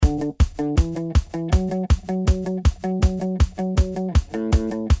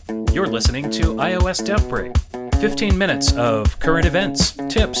listening to iOS Dev Break, 15 minutes of current events,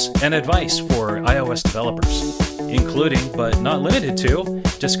 tips, and advice for iOS developers, including but not limited to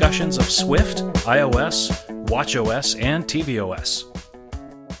discussions of Swift, iOS, watchOS, and tvOS.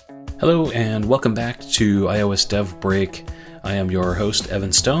 Hello, and welcome back to iOS Dev Break. I am your host,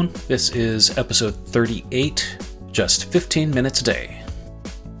 Evan Stone. This is episode 38, just 15 minutes a day.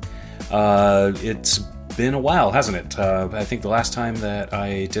 It's been a while, hasn't it? I think the last time that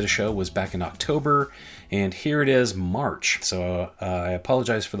I did a show was back in October, and here it is March. So I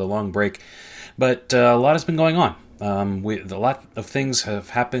apologize for the long break, but a lot has been going on. A lot of things have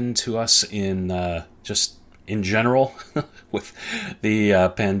happened to us in just in general with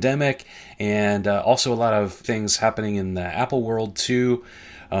the pandemic, and also a lot of things happening in the Apple world too.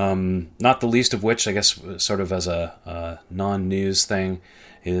 Not the least of which, I guess, sort of as a non-news thing,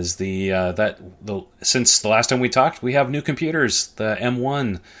 is since the last time we talked, we have new computers. The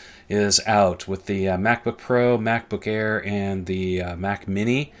M1 is out with the MacBook Pro, MacBook Air, and the Mac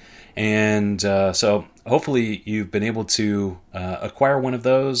Mini. And so hopefully you've been able to acquire one of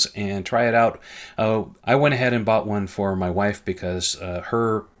those and try it out. I went ahead and bought one for my wife because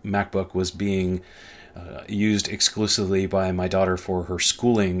her MacBook was being used exclusively by my daughter for her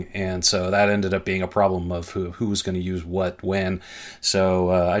schooling, and so that ended up being a problem of who was going to use what when. So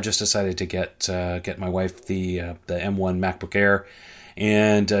I just decided to get my wife the M1 MacBook Air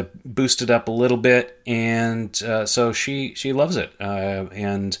and boost it up a little bit, and so she loves it,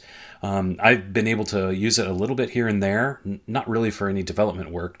 and I've been able to use it a little bit here and there, not really for any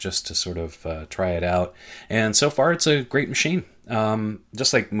development work, just to sort of try it out. And so far, it's a great machine.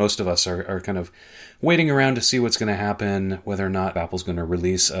 Just like most of us are kind of waiting around to see what's going to happen, whether or not Apple's going to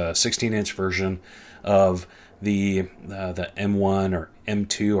release a 16-inch version of the M1 or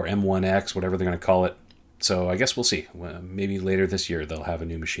M2 or M1X, whatever they're going to call it. So I guess we'll see. Maybe later this year they'll have a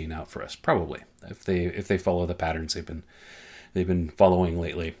new machine out for us. Probably, if they follow the patterns they've been following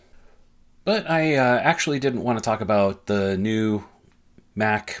lately. But I actually didn't want to talk about the new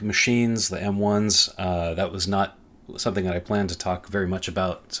Mac machines, the M1s. That was not something that I planned to talk very much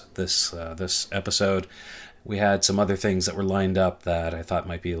about this episode. We had some other things that were lined up that I thought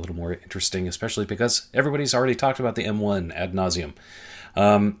might be a little more interesting, especially because everybody's already talked about the M1 ad nauseum.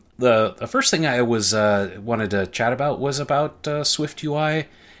 The first thing I was wanted to chat about was about Swift UI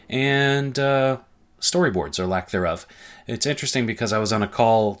and storyboards, or lack thereof. It's interesting because I was on a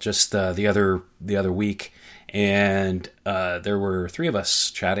call just the other week, and there were three of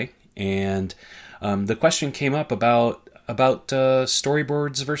us chatting, and the question came up about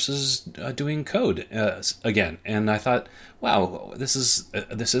storyboards versus doing code again, and I thought, wow, this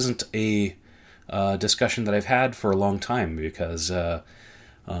isn't a discussion that I've had for a long time, because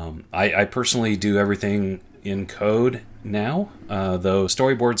I personally do everything in code now, though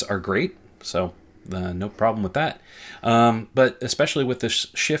storyboards are great, so no problem with that. But especially with this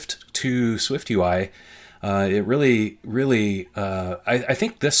shift to Swift UI, it really, I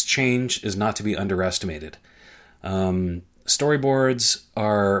think this change is not to be underestimated. Storyboards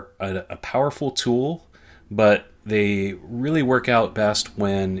are a powerful tool, but they really work out best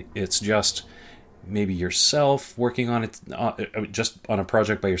when it's just maybe yourself working on it, just on a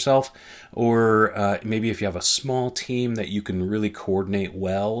project by yourself, or maybe if you have a small team that you can really coordinate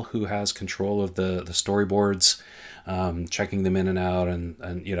well, who has control of the storyboards, checking them in and out,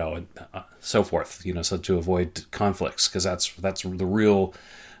 and so forth, so to avoid conflicts, because that's the real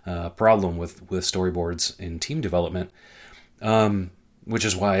problem with storyboards in team development, which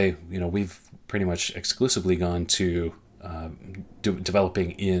is why we've pretty much exclusively gone to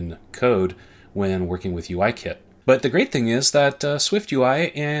developing in code when working with UIKit. But the great thing is that Swift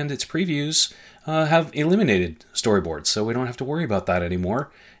UI and its previews have eliminated storyboards, so we don't have to worry about that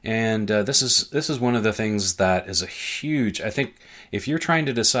anymore. And this is one of the things that is a huge. I think if you're trying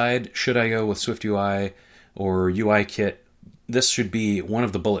to decide, should I go with Swift UI or UIKit, this should be one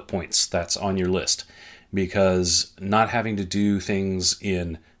of the bullet points that's on your list, because not having to do things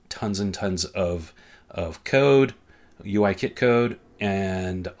in tons and tons of code, UIKit code,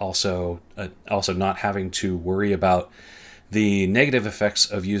 and also not having to worry about the negative effects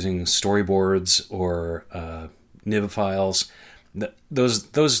of using storyboards or nib files.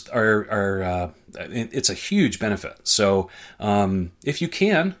 Those are it's a huge benefit. So if you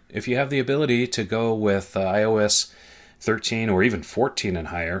have the ability to go with iOS 13 or even 14 and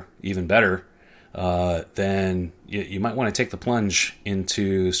higher, even better, then you might want to take the plunge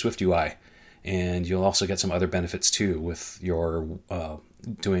into Swift UI. And you'll also get some other benefits too with your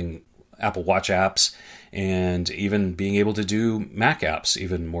doing Apple Watch apps, and even being able to do Mac apps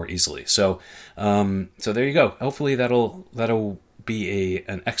even more easily. So there you go. Hopefully that'll be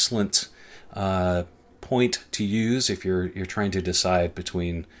an excellent point to use if you're trying to decide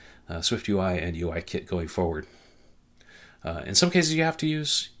between SwiftUI and UIKit going forward. In some cases, you have to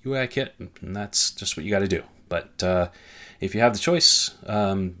use UIKit, and that's just what you got to do. But if you have the choice,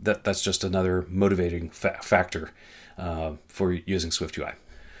 that's just another motivating factor for using SwiftUI.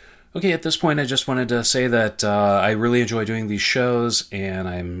 Okay, at this point, I just wanted to say that I really enjoy doing these shows, and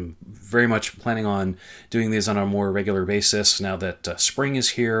I'm very much planning on doing these on a more regular basis now that spring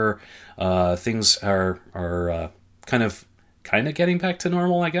is here. Things are kind of getting back to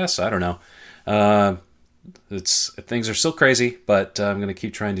normal, I guess. I don't know. Things are still crazy, but I'm going to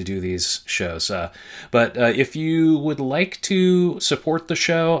keep trying to do these shows. But if you would like to support the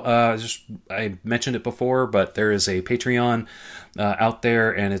show, I mentioned it before, but there is a Patreon out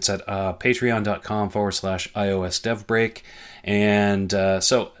there, and it's at patreon.com/iOS DevBreak. And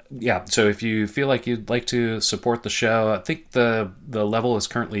so if you feel like you'd like to support the show, I think the level is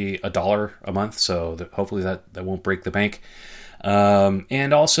currently $1 a month, so hopefully that won't break the bank.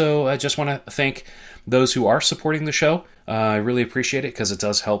 And also, I just want to thank those who are supporting the show. I really appreciate it because it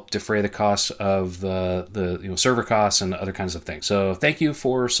does help defray the costs of the server costs and other kinds of things. So thank you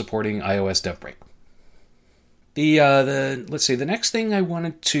for supporting iOS DevBreak. The next thing I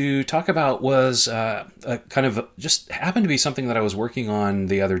wanted to talk about was kind of just happened to be something that I was working on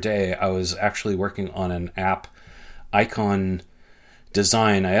the other day. I was actually working on an app icon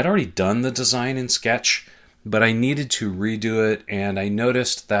design. I had already done the design in Sketch, but I needed to redo it, and I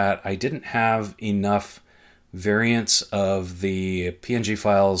noticed that I didn't have enough variants of the PNG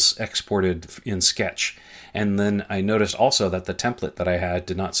files exported in Sketch. And then I noticed also that the template that I had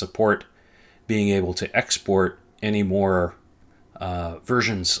did not support being able to export any more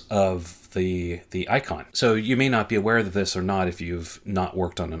versions of the icon. So you may not be aware of this or not if you've not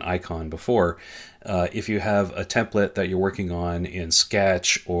worked on an icon before. If you have a template that you're working on in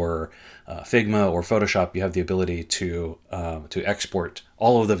Sketch or Figma or Photoshop, you have the ability to export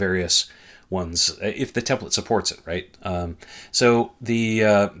all of the various ones if the template supports it, right? So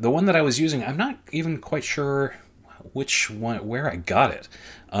the one that I was using, I'm not even quite sure where I got it,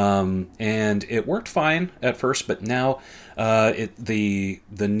 and it worked fine at first, but now the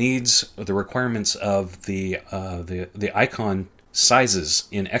requirements of the icon sizes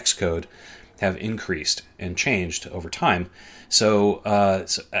in Xcode have increased and changed over time.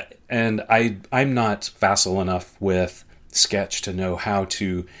 And I'm not facile enough with Sketch to know how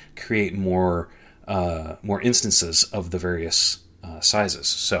to create more instances of the various sizes.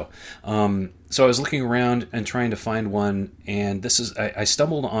 So I was looking around and trying to find one, and I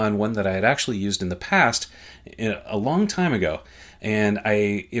stumbled on one that I had actually used in the past a long time ago, and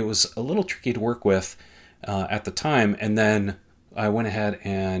it was a little tricky to work with at the time, and then I went ahead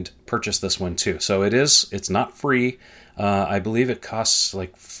and purchased this one too. So it's not free. I believe it costs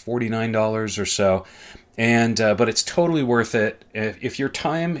like $49 or so, but it's totally worth it. If your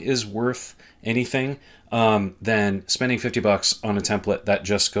time is worth anything, then spending $50 on a template that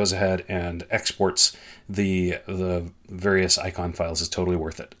just goes ahead and exports the various icon files is totally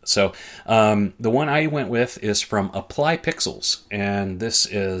worth it. So the one I went with is from Apply Pixels, and this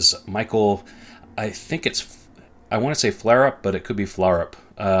is Michael. I want to say Flareup, but it could be Flareup.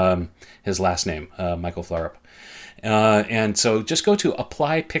 His last name, Michael Flareup. And so just go to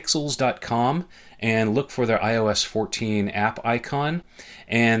applypixels.com and look for their iOS 14 app icon,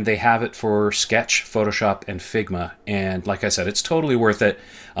 and they have it for Sketch, Photoshop, and Figma. And like I said, it's totally worth it.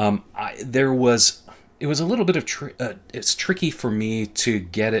 It was a little bit of it's tricky for me to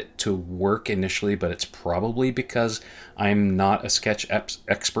get it to work initially, but it's probably because I'm not a Sketch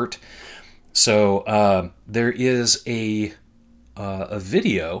expert. So there is a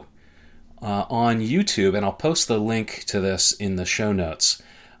video on YouTube, and I'll post the link to this in the show notes,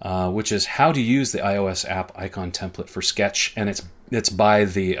 which is how to use the iOS app icon template for Sketch, and it's by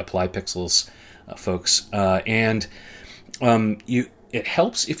the Apply Pixels folks. It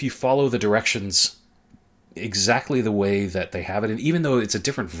helps if you follow the directions exactly the way that they have it, and even though it's a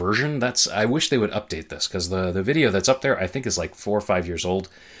different version, I wish they would update this, because the video that's up there I think is like 4 or 5 years old.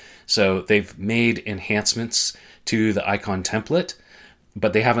 So they've made enhancements to the icon template,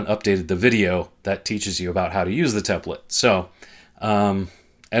 but they haven't updated the video that teaches you about how to use the template. So at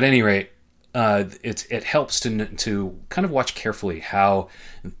any rate, it helps to kind of watch carefully how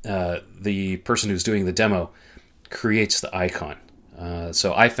the person who's doing the demo creates the icon.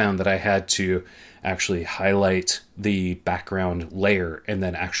 So I found that I had to actually highlight the background layer and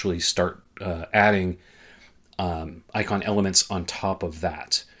then actually start adding icon elements on top of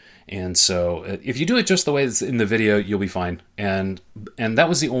that. And so if you do it just the way it's in the video, you'll be fine. And that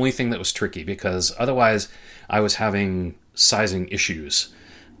was the only thing that was tricky, because otherwise I was having sizing issues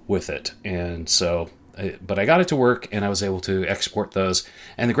with it. And so, but I got it to work, and I was able to export those.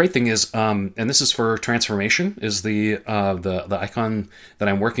 And the great thing is, and this is for transformation, is the icon that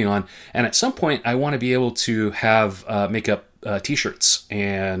I'm working on. And at some point, I want to be able to have make up T-shirts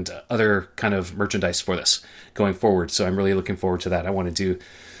and other kind of merchandise for this going forward. So I'm really looking forward to that. I want to do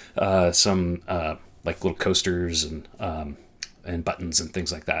some like little coasters and buttons and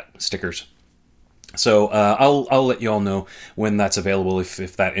things like that, stickers. So I'll let you all know when that's available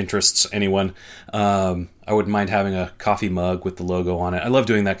if that interests anyone. I wouldn't mind having a coffee mug with the logo on it. I love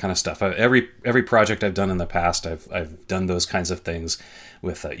doing that kind of stuff. Every project I've done in the past, I've done those kinds of things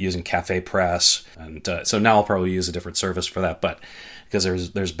with using Cafe Press, and so now I'll probably use a different service for that, but because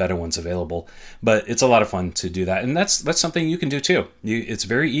there's better ones available. But it's a lot of fun to do that, and that's something you can do too. It's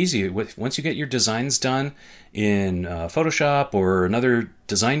very easy. Once you get your designs done in Photoshop or another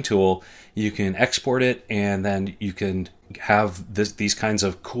design tool, you can export it, and then you can have these kinds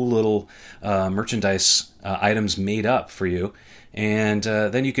of cool little merchandise items made up for you. And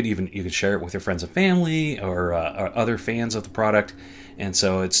then you could share it with your friends and family or other fans of the product. And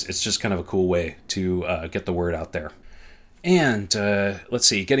so it's just kind of a cool way to get the word out there. And let's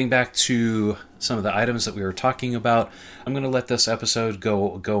see, getting back to some of the items that we were talking about, I'm going to let this episode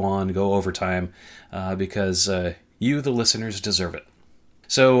go overtime because you, the listeners, deserve it.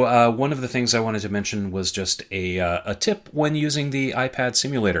 So one of the things I wanted to mention was just a tip when using the iPad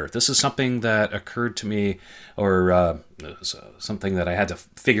simulator. This is something that occurred to me, or something that I had to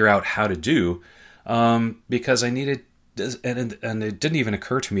figure out how to do because I needed. And it didn't even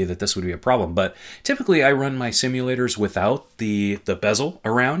occur to me that this would be a problem. But typically, I run my simulators without the bezel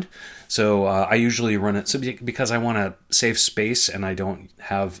around. So I usually run it because I want to save space, and I don't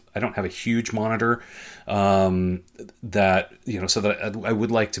have a huge monitor that so that I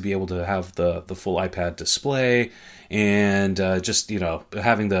would like to be able to have the full iPad display, and just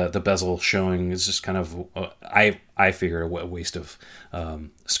having the bezel showing is just kind of I figure a waste of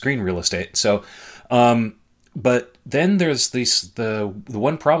screen real estate. So. But then there's the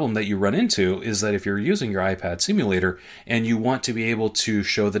one problem that you run into is that if you're using your iPad simulator and you want to be able to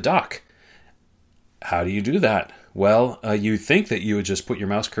show the dock, how do you do that? Well, you think that you would just put your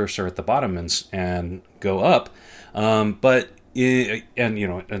mouse cursor at the bottom and go up, and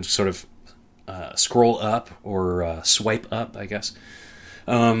sort of scroll up or swipe up, I guess.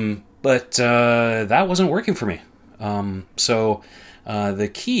 But that wasn't working for me. So the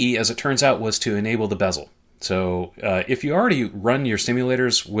key, as it turns out, was to enable the bezel. So if you already run your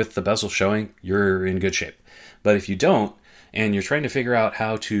simulators with the bezel showing, you're in good shape. But if you don't, and you're trying to figure out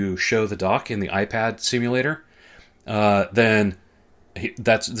how to show the dock in the iPad simulator, then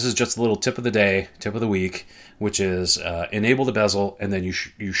this is just a little tip of the week, which is enable the bezel, and then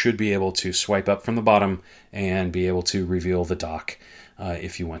you should be able to swipe up from the bottom and be able to reveal the dock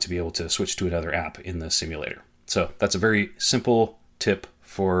if you want to be able to switch to another app in the simulator. So that's a very simple tip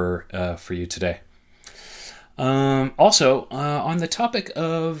for you today. Also, on the topic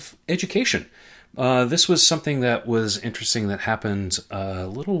of education, this was something that was interesting that happened a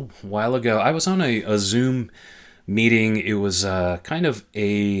little while ago. I was on a Zoom meeting. It was kind of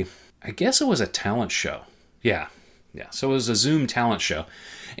I guess it was a talent show. Yeah. So it was a Zoom talent show.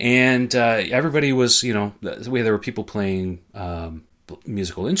 And everybody was, there were people playing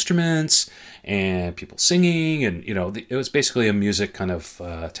musical instruments and people singing, and, it was basically a music kind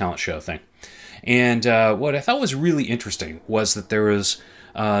of talent show thing. And what I thought was really interesting was that there was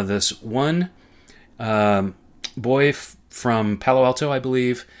this one boy from Palo Alto, I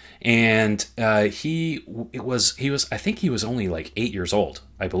believe, and he was I think he was only like 8 years old,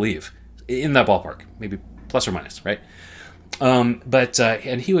 I believe, in that ballpark, maybe plus or minus, right? But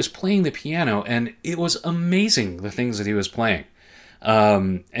and he was playing the piano, and it was amazing the things that he was playing.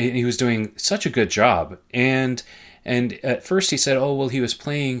 And he was doing such a good job, and at first he said, oh, well, he was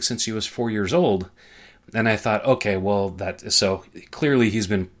playing since he was 4 years old. And I thought, okay, well, so clearly he's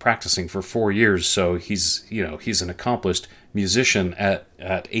been practicing for 4 years. So he's an accomplished musician at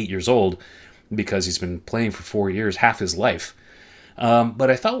 8 years old because he's been playing for 4 years, half his life. But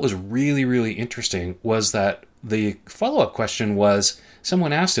I thought what was really, really interesting was that the follow-up question was,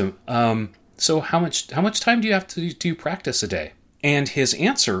 someone asked him, so how much time do you have to do practice a day? And his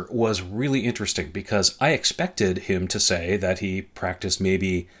answer was really interesting because I expected him to say that he practiced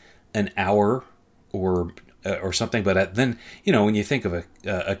maybe an hour or something. But then, when you think of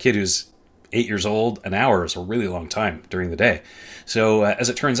a kid who's 8 years old, an hour is a really long time during the day. So as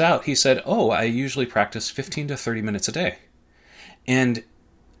it turns out, he said, oh, I usually practice 15 to 30 minutes a day. And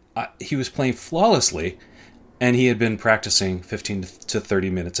he was playing flawlessly, and he had been practicing 15 to 30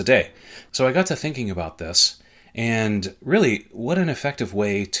 minutes a day. So I got to thinking about this. And really, what an effective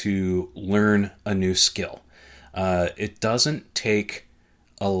way to learn a new skill. It doesn't take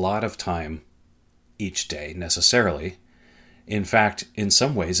a lot of time each day necessarily. In fact, in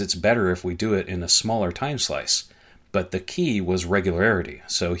some ways, it's better if we do it in a smaller time slice. But the key was regularity.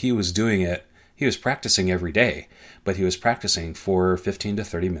 So he was practicing every day, but he was practicing for 15 to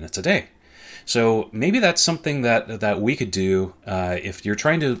 30 minutes a day. So maybe that's something that we could do if you're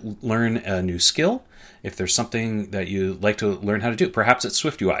trying to learn a new skill. If there's something that you like to learn how to do, perhaps it's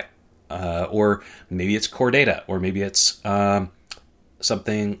SwiftUI, or maybe it's Core Data, or maybe it's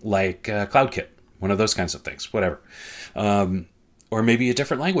something like CloudKit, one of those kinds of things, whatever. Or maybe a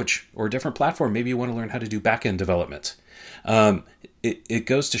different language or a different platform. Maybe you want to learn how to do back-end development. It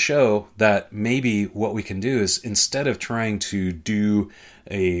goes to show that maybe what we can do is, instead of trying to do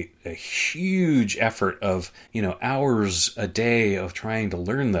a huge effort of hours a day of trying to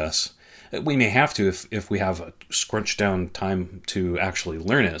learn this, we may have to if we have a scrunched down time to actually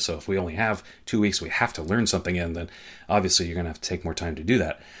learn it. So if we only have 2 weeks, we have to learn something in, then obviously you're going to have to take more time to do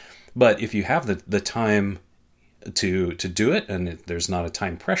that. But if you have the time to do it, and there's not a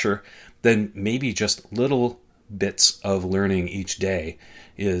time pressure, then maybe just little bits of learning each day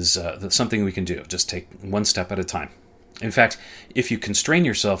is something we can do. Just take one step at a time. In fact, if you constrain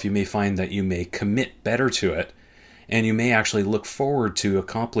yourself, you may find that you may commit better to it, and you may actually look forward to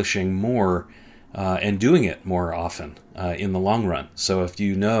accomplishing more and doing it more often in the long run. So if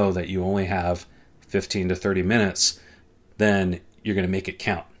you know that you only have 15 to 30 minutes, then you're going to make it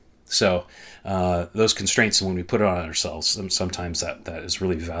count. So those constraints, when we put it on ourselves, sometimes that is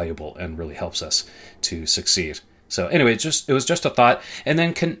really valuable and really helps us to succeed. So anyway, it was just a thought. And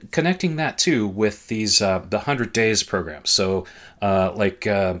then connecting that too with these the 100 Days programs. So like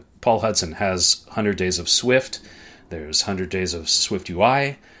Paul Hudson has 100 Days of Swift. There's 100 Days of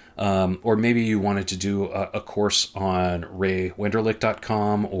SwiftUI. Or maybe you wanted to do a course on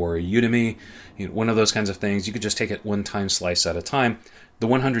raywenderlich.com or Udemy, one of those kinds of things. You could just take it one time slice at a time. The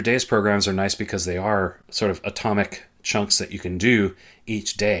 100 Days programs are nice because they are sort of atomic chunks that you can do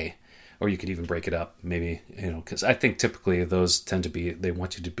each day, or you could even break it up, maybe, because I think typically those tend to be, they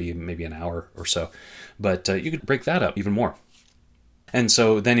want you to be maybe an hour or so, but you could break that up even more. And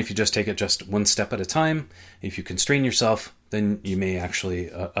so then if you just take it just one step at a time, if you constrain yourself, then you may actually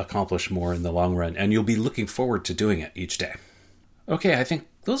accomplish more in the long run, and you'll be looking forward to doing it each day. Okay, I think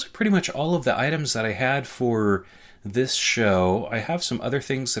those are pretty much all of the items that I had for this show. I have some other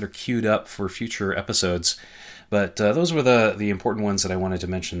things that are queued up for future episodes, but those were the important ones that I wanted to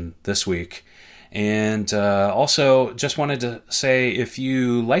mention this week. And also just wanted to say, if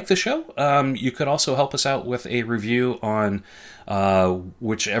you like the show, you could also help us out with a review on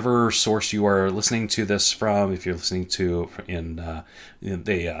whichever source you are listening to this from. If you're listening to in the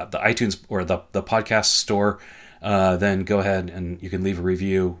iTunes or the podcast store, then go ahead and you can leave a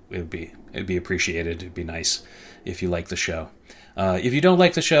review. It'd be appreciated. It'd be nice if you like the show. If you don't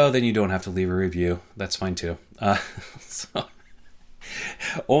like the show, then you don't have to leave a review. That's fine too. So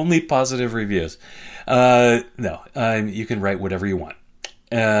only positive reviews. No, you can write whatever you want.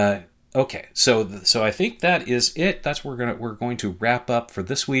 Okay, so I think that is it. That's where we're going to wrap up for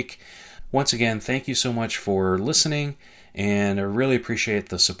this week. Once again, thank you so much for listening, and I really appreciate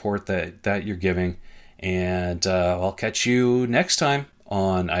the support that you're giving. And I'll catch you next time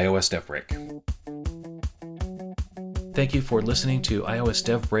on iOS Dev Break. Thank you for listening to iOS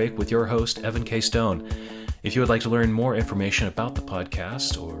Dev Break with your host, Evan K. Stone. If you would like to learn more information about the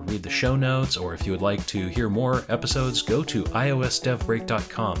podcast, or read the show notes, or if you would like to hear more episodes, go to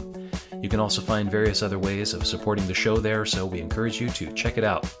iosdevbreak.com. You can also find various other ways of supporting the show there, so we encourage you to check it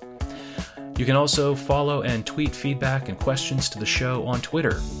out. You can also follow and tweet feedback and questions to the show on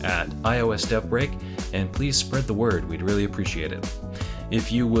Twitter at iOSDevBreak, and please spread the word. We'd really appreciate it.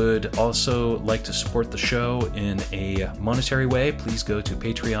 If you would also like to support the show in a monetary way, please go to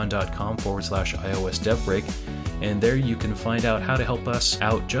patreon.com/iOSDevBreak, and there you can find out how to help us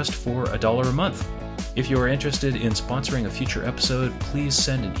out just for $1 a month. If you are interested in sponsoring a future episode, please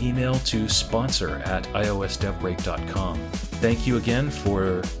send an email to sponsor@iosdevbreak.com. Thank you again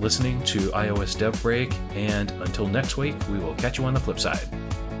for listening to iOS Dev Break, and until next week, we will catch you on the flip side.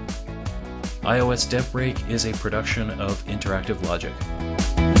 iOS Dev Break is a production of Interactive Logic.